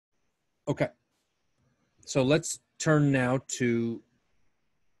Okay. So let's turn now to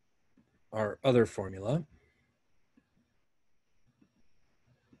our other formula.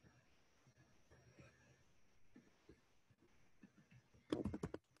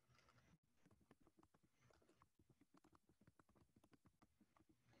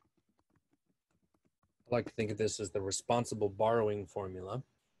 I like to think of this as the responsible borrowing formula.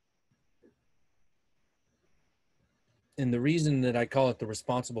 And the reason that I call it the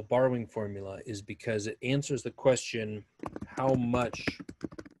responsible borrowing formula is because it answers the question, how much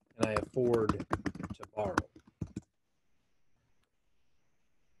can I afford to borrow?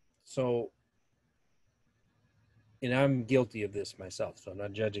 So, and I'm guilty of this myself, so I'm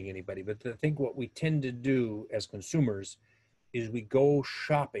not judging anybody, but I think what we tend to do as consumers is we go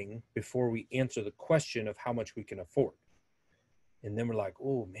shopping before we answer the question of how much we can afford. And then we're like,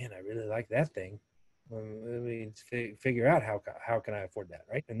 oh man, I really like that thing. Let me figure out how can I afford that,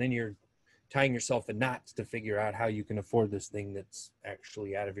 right? And then you're tying yourself in knots to figure out how you can afford this thing that's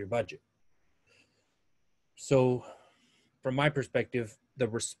actually out of your budget. So from my perspective, the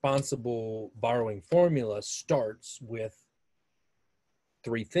responsible borrowing formula starts with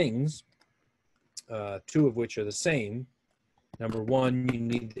three things, two of which are the same. Number one, you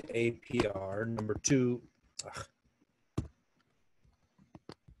need the APR. Number two,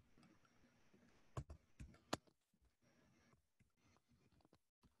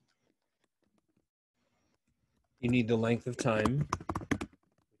 you need the length of time,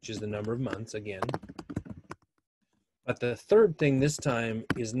 which is the number of months again. But the third thing this time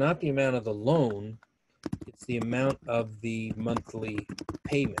is not the amount of the loan, it's the amount of the monthly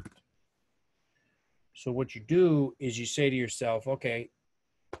payment. So what you do is you say to yourself, okay,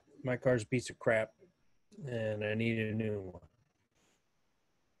 my car's a piece of crap and I need a new one.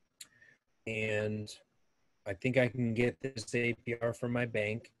 And I think I can get this APR from my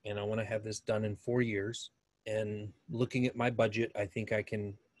bank and I want to have this done in 4 years. And looking at my budget, I think I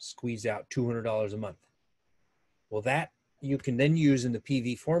can squeeze out $200 a month. Well, that you can then use in the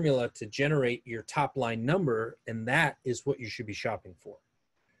PV formula to generate your top line number, and that is what you should be shopping for,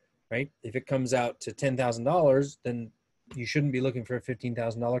 right? If it comes out to $10,000, then you shouldn't be looking for a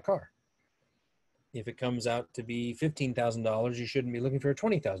 $15,000 car. If it comes out to be $15,000, you shouldn't be looking for a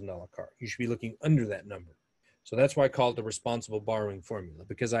 $20,000 car. You should be looking under that number. So that's why I call it the responsible borrowing formula,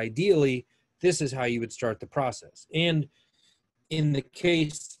 because ideally, this is how you would start the process. And in the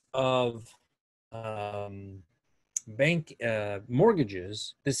case of bank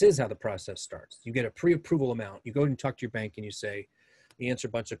mortgages, this is how the process starts. You get a pre-approval amount. You go and talk to your bank and you say, you answer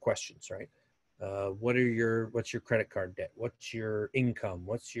a bunch of questions, right? What's your credit card debt? What's your income?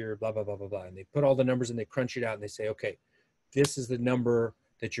 What's your blah, blah, blah, blah, blah. And they put all the numbers and they crunch it out and they say, okay, this is the number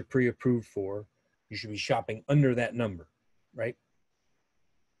that you're pre-approved for. You should be shopping under that number, right?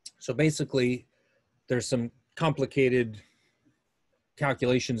 So basically, there's some complicated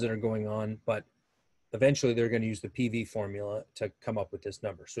calculations that are going on, but eventually they're going to use the PV formula to come up with this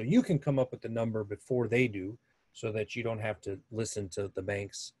number. So you can come up with the number before they do so that you don't have to listen to the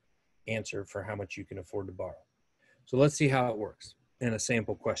bank's answer for how much you can afford to borrow. So let's see how it works in a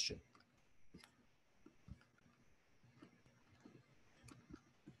sample question.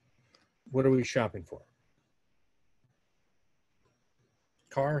 What are we shopping for?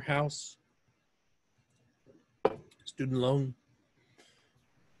 Car, house, student loan?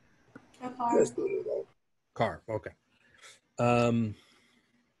 A car. Car, okay. And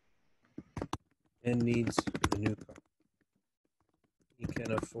needs a new car. He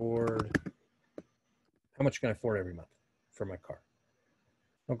can afford, how much can I afford every month for my car?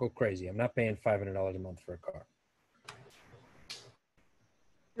 Don't go crazy. I'm not paying $500 a month for a car.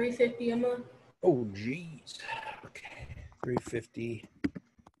 $350 a month. Oh, geez. Okay, $350.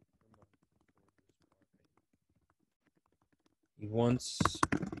 He wants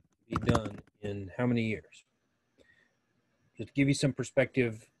to be done in how many years? Just to give you some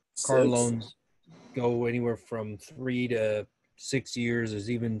perspective, car loans go anywhere from 3 to 6 years. There's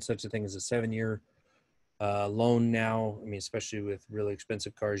even such a thing as a 7-year loan now. I mean, especially with really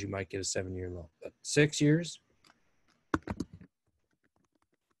expensive cars, you might get a 7-year loan. But 6 years? Is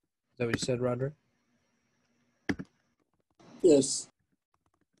that what you said, Roderick? Yes.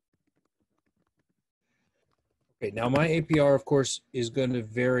 Okay, now my APR, of course, is going to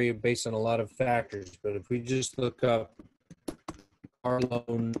vary based on a lot of factors. But if we just look up car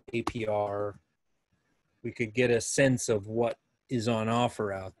loan APR, we could get a sense of what is on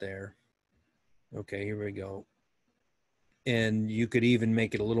offer out there. Okay, here we go. And you could even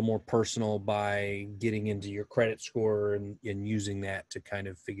make it a little more personal by getting into your credit score and using that to kind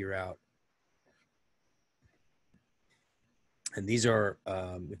of figure out. And these are,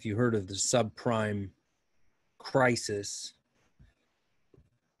 if you heard of the subprime crisis.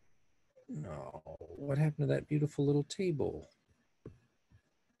 No, what happened to that beautiful little table?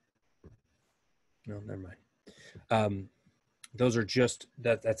 No, never mind. Those are just,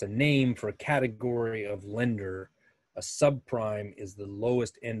 that's a name for a category of lender. A subprime is the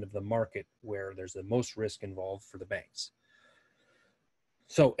lowest end of the market where there's the most risk involved for the banks.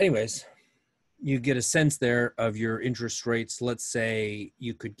 So anyways, you get a sense there of your interest rates. Let's say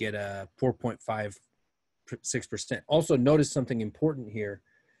you could get a 4.56%. Also notice something important here.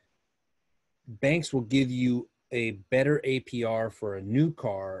 Banks will give you a better APR for a new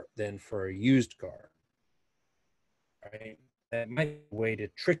car than for a used car. Right? That might be a way to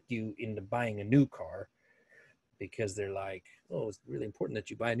trick you into buying a new car because they're like, oh, it's really important that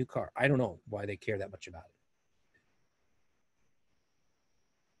you buy a new car. I don't know why they care that much about it.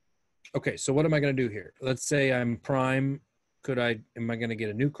 Okay, so what am I going to do here? Let's say I'm prime. Am I going to get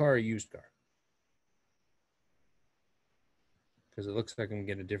a new car or a used car? Because it looks like I'm going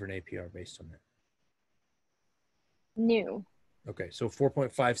to get a different APR based on that. New. Okay, so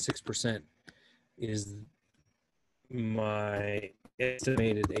 4.56% is my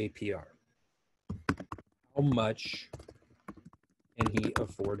estimated APR. How much can he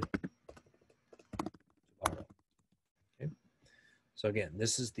afford to borrow? Okay. So again,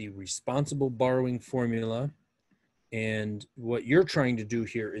 this is the responsible borrowing formula. And what you're trying to do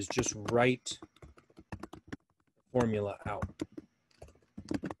here is just write the formula out.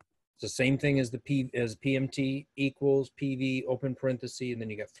 It's the same thing as as PMT equals PV, open parenthesis, and then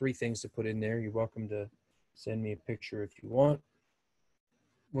you got 3 things to put in there. You're welcome to send me a picture if you want.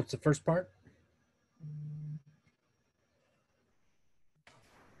 What's the first part?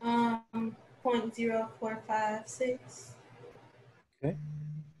 0.0456. Okay.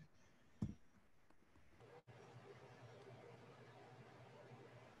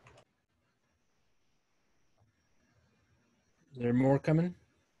 Is there more coming?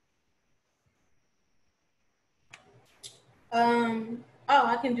 Oh,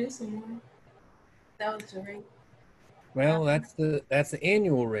 I can do some more. That was the rate. Well, that's the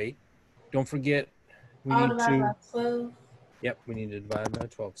annual rate. Don't forget we All need divided by to 12. Yep, we need to divide by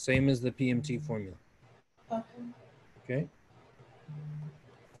 12. Same as the PMT formula. Okay. Okay.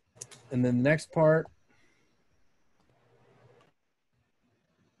 And then the next part,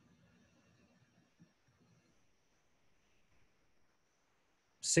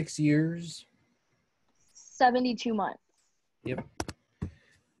 $6 years. 72 months. Yep.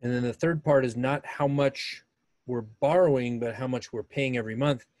 And then the third part is not how much we're borrowing, but how much we're paying every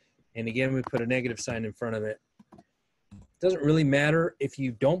month. And again, we put a negative sign in front of it. Doesn't really matter if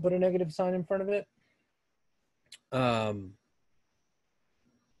you don't put a negative sign in front of it.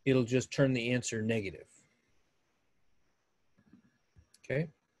 It'll just turn the answer negative. Okay.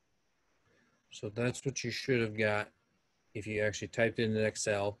 So that's what you should have got if you actually typed it in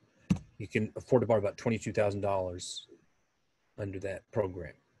Excel. You can afford to borrow about $22,000 under that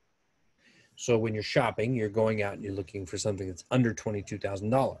program. So when you're shopping, you're going out and you're looking for something that's under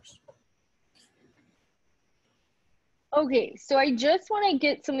 $22,000. Okay, so I just want to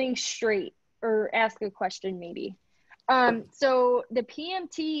get something straight or ask a question maybe. So the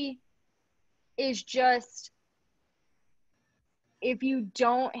PMT is just if you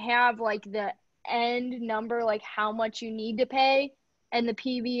don't have like the end number, like how much you need to pay, and the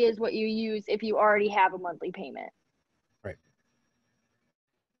PV is what you use if you already have a monthly payment. Right.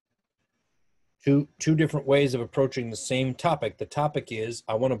 Two different ways of approaching the same topic. The topic is,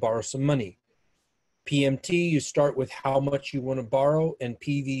 I want to borrow some money. PMT, you start with how much you want to borrow, and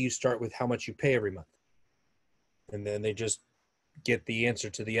PV, you start with how much you pay every month. And then they just get the answer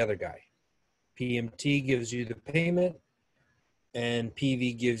to the other guy. PMT gives you the payment, and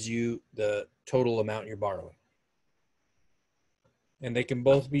PV gives you the total amount you're borrowing. And they can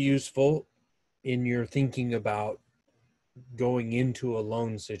both be useful in your thinking about going into a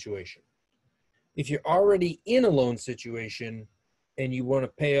loan situation. If you're already in a loan situation and you want to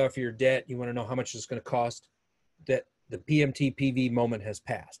pay off your debt, you want to know how much it's going to cost, that the PMT PV moment has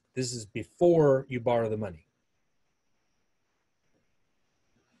passed. This is before you borrow the money.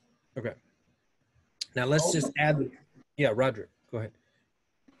 Okay. Now let's just add, yeah, Roderick, go ahead.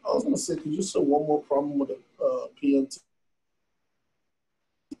 I was going to say, could you say one more problem with the PMT?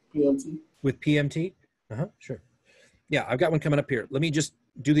 With PMT? Sure. Yeah, I've got one coming up here. Let me just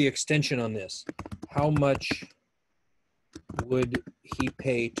do the extension on this. How much would he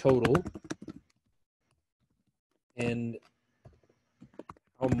pay total? And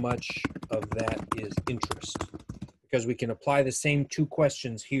how much of that is interest? Because we can apply the same 2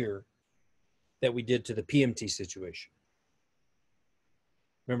 questions here that we did to the PMT situation.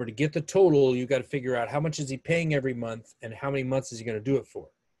 Remember, to get the total, you got to figure out how much is he paying every month and how many months is he going to do it for.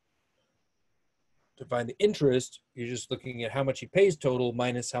 To find the interest, you're just looking at how much he pays total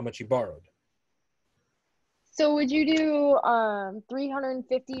minus how much he borrowed. So would you do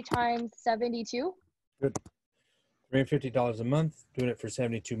 350 times 72? Good. $350 a month, doing it for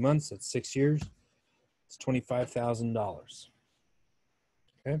 72 months, that's 6 years. It's $25,000.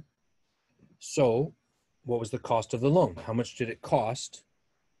 Okay. So what was the cost of the loan? How much did it cost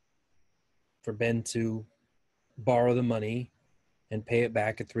for Ben to borrow the money and pay it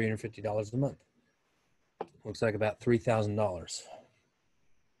back at $350 a month? Looks like about $3,000.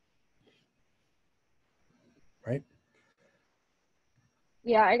 Right?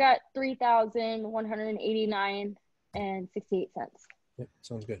 Yeah, I got 3,189 and 68 cents. Yep,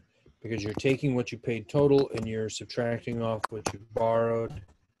 sounds good. Because you're taking what you paid total and you're subtracting off what you borrowed.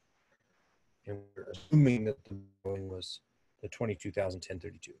 And we're assuming that the borrowing was the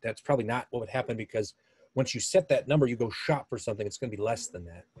 $22,1032. That's probably not what would happen, because once you set that number, you go shop for something, it's going to be less than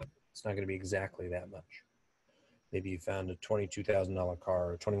that. It's not going to be exactly that much. Maybe you found a $22,000 car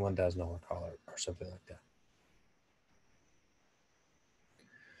or a $21,000 car or something like that.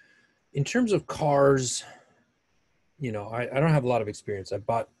 In terms of cars, you know, I don't have a lot of experience. I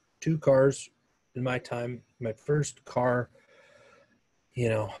bought 2 cars in my time. My first car, you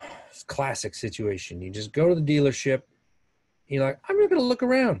know, it's a classic situation. You just go to the dealership, you're like, I'm not going to look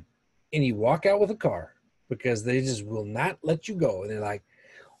around. And you walk out with a car because they just will not let you go. And they're like,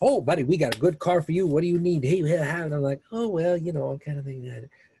 oh, buddy, we got a good car for you. What do you need? Hey, and I'm like, oh, well, you know, I'm kind of thinking that,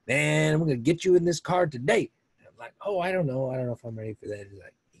 man, I'm going to get you in this car today. And I'm like, oh, I don't know. I don't know if I'm ready for that. He's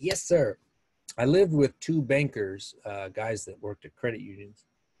like, yes, sir. I lived with 2 bankers, guys that worked at credit unions,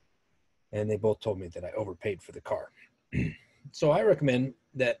 and they both told me that I overpaid for the car. So I recommend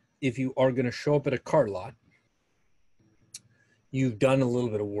that if you are going to show up at a car lot, you've done a little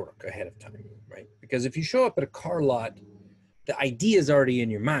bit of work ahead of time, right? Because if you show up at a car lot, the idea is already in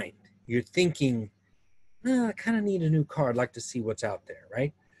your mind. You're thinking, oh, I kind of need a new car. I'd like to see what's out there,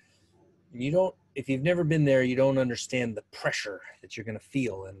 right? And you don't, if you've never been there, you don't understand the pressure that you're going to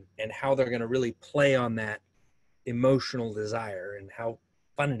feel and how they're going to really play on that emotional desire and how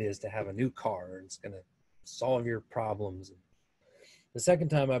fun it is to have a new car, and it's going to solve your problems. The second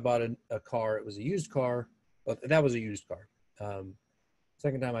time I bought a car, it was a used car. Well, that was a used car.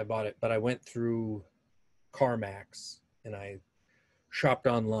 Second time I bought it, but I went through CarMax and I shopped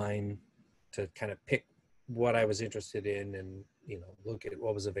online to kind of pick what I was interested in and, you know, look at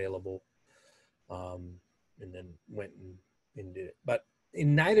what was available. And then went and did it. But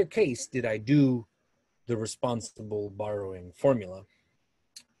in neither case did I do the responsible borrowing formula,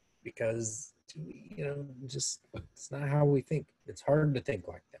 because, you know, just, it's not how we think. It's hard to think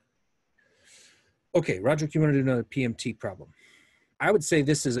like that. Okay, Roderick, you want to do another PMT problem? I would say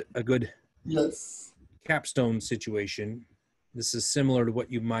this is a good capstone situation. This is similar to what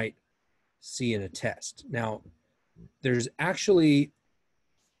you might see in a test. Now, there's actually,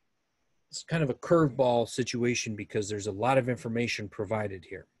 it's kind of a curveball situation because there's a lot of information provided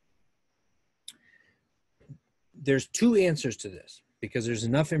here. There's 2 answers to this because there's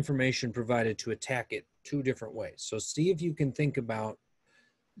enough information provided to attack it 2 different ways. So see if you can think about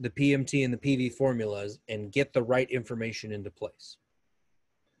the PMT and the PV formulas and get the right information into place.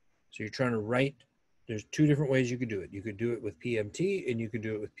 So you're trying to write, there's 2 different ways you could do it. You could do it with PMT and you could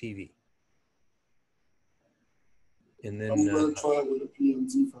do it with PV. And then I'm going to try it with a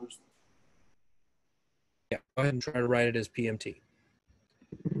PMT first. Yeah, go ahead and try to write it as PMT.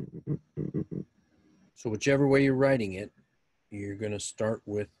 So whichever way you're writing it, you're going to start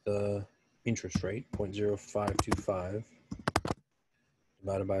with the interest rate, 0.0525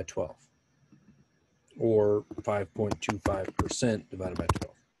 divided by 12, or 5.25% divided by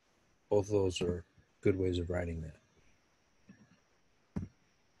 12. Both of those are good ways of writing that.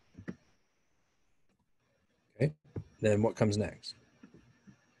 Okay, then what comes next?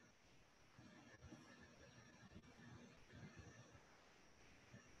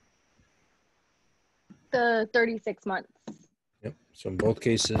 The 36 months. Yep. So in both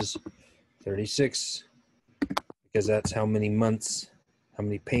cases, 36, because that's how many months, how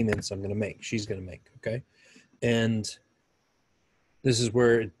many payments I'm going to make, she's going to make, okay? And this is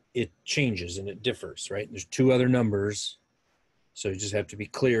where it changes and it differs, right? There's 2 other numbers, so you just have to be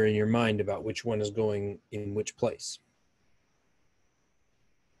clear in your mind about which one is going in which place.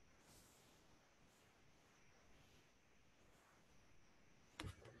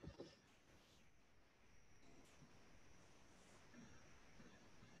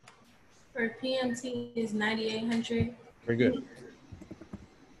 For PMT is 9,800. Very good.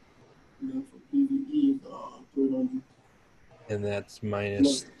 And then for PVE, 300. and that's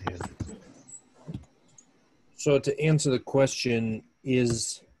minus. So to answer the question,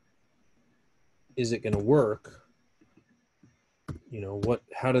 is it going to work? You know,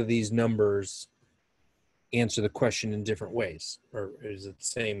 how do these numbers answer the question in different ways, or is it the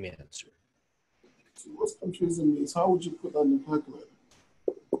same answer? So what's confusing me is how would you put that in the calculator?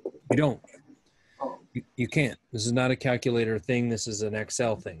 You don't. Oh, You can't. This is not a calculator thing. This is an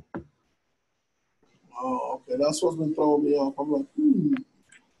Excel thing. oh, okay. That's what's been throwing me off. I'm like,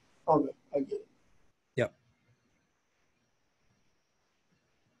 Okay, I get it. Yep.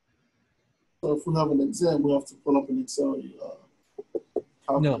 So if we have an exam, we have to pull up an Excel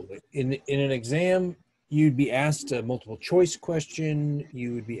No, calculator. in an exam, you'd be asked a multiple choice question.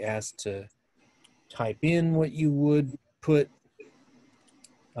 You would be asked to type in what you would put,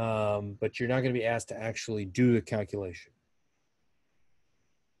 but you're not going to be asked to actually do the calculation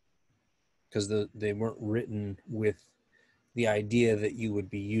because they weren't written with the idea that you would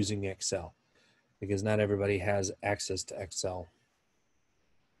be using Excel, because not everybody has access to Excel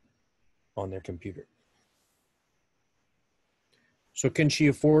on their computer. So can she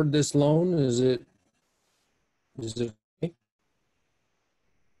afford this loan? Is it okay?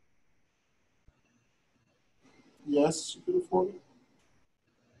 Yes, she could afford it.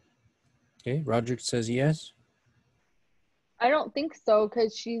 Okay, Roderick says yes. I don't think so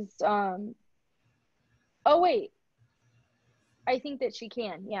because she's oh wait. I think that she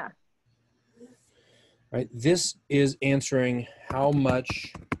can, yeah. Right. This is answering how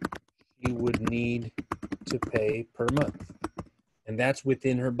much she would need to pay per month. And that's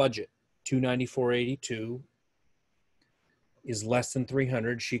within her budget. $294.82 is less than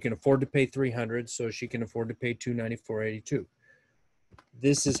 300. She can afford to pay 300, so she can afford to pay $294.82.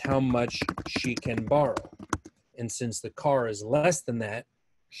 This is how much she can borrow. And since the car is less than that,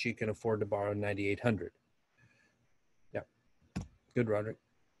 she can afford to borrow $9,800. Yeah. Good, Roderick.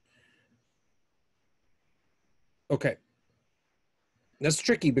 Okay. That's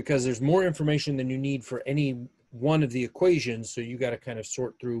tricky because there's more information than you need for any one of the equations, so you got to kind of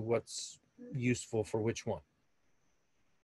sort through what's useful for which one.